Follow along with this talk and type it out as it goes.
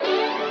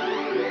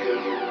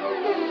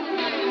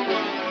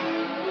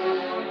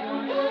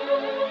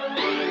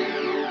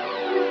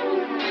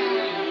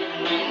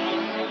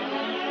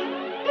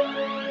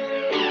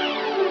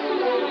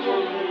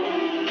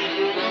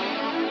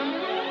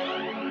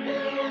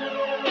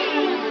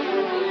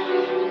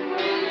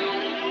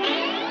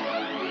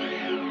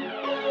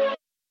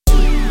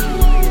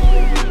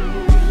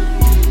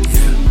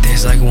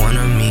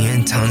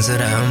tons of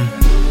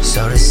them.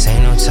 So this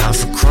ain't no time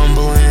for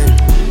crumbling.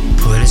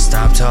 Put a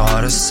stop to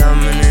all the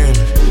summoning.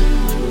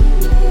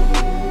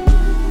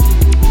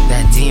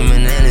 That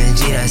demon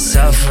energy, that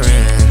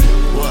suffering.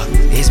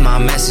 Is my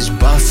message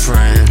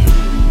buffering?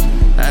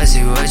 I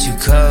see what you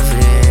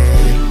covered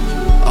in.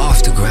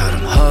 Off the ground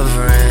I'm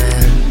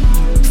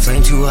hovering.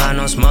 Flame too high,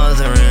 no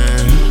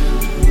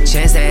smothering.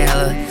 Chance they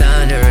hella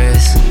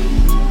thunderous.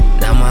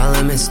 Now my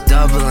limit's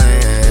doubling.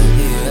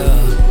 Yeah.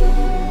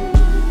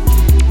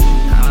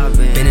 I've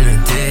been in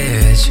a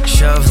ditch,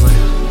 shoveling.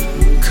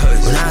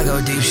 When I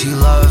go deep, she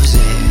loves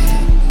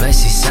it. But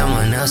she's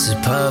someone else's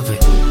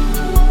puppet.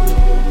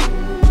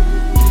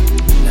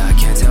 Now I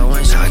can't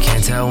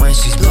tell when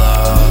she's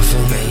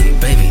bluffing.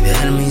 Baby, the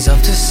enemy's up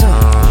to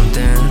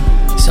something.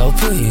 So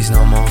please,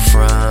 no more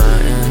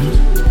frontin'.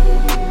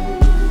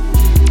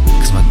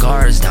 Cause my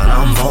guard is down,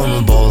 I'm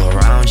vulnerable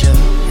around you.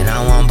 And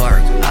I want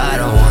bark, I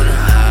don't wanna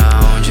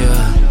hound you.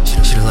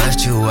 Should've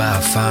left you where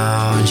I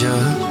found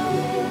you.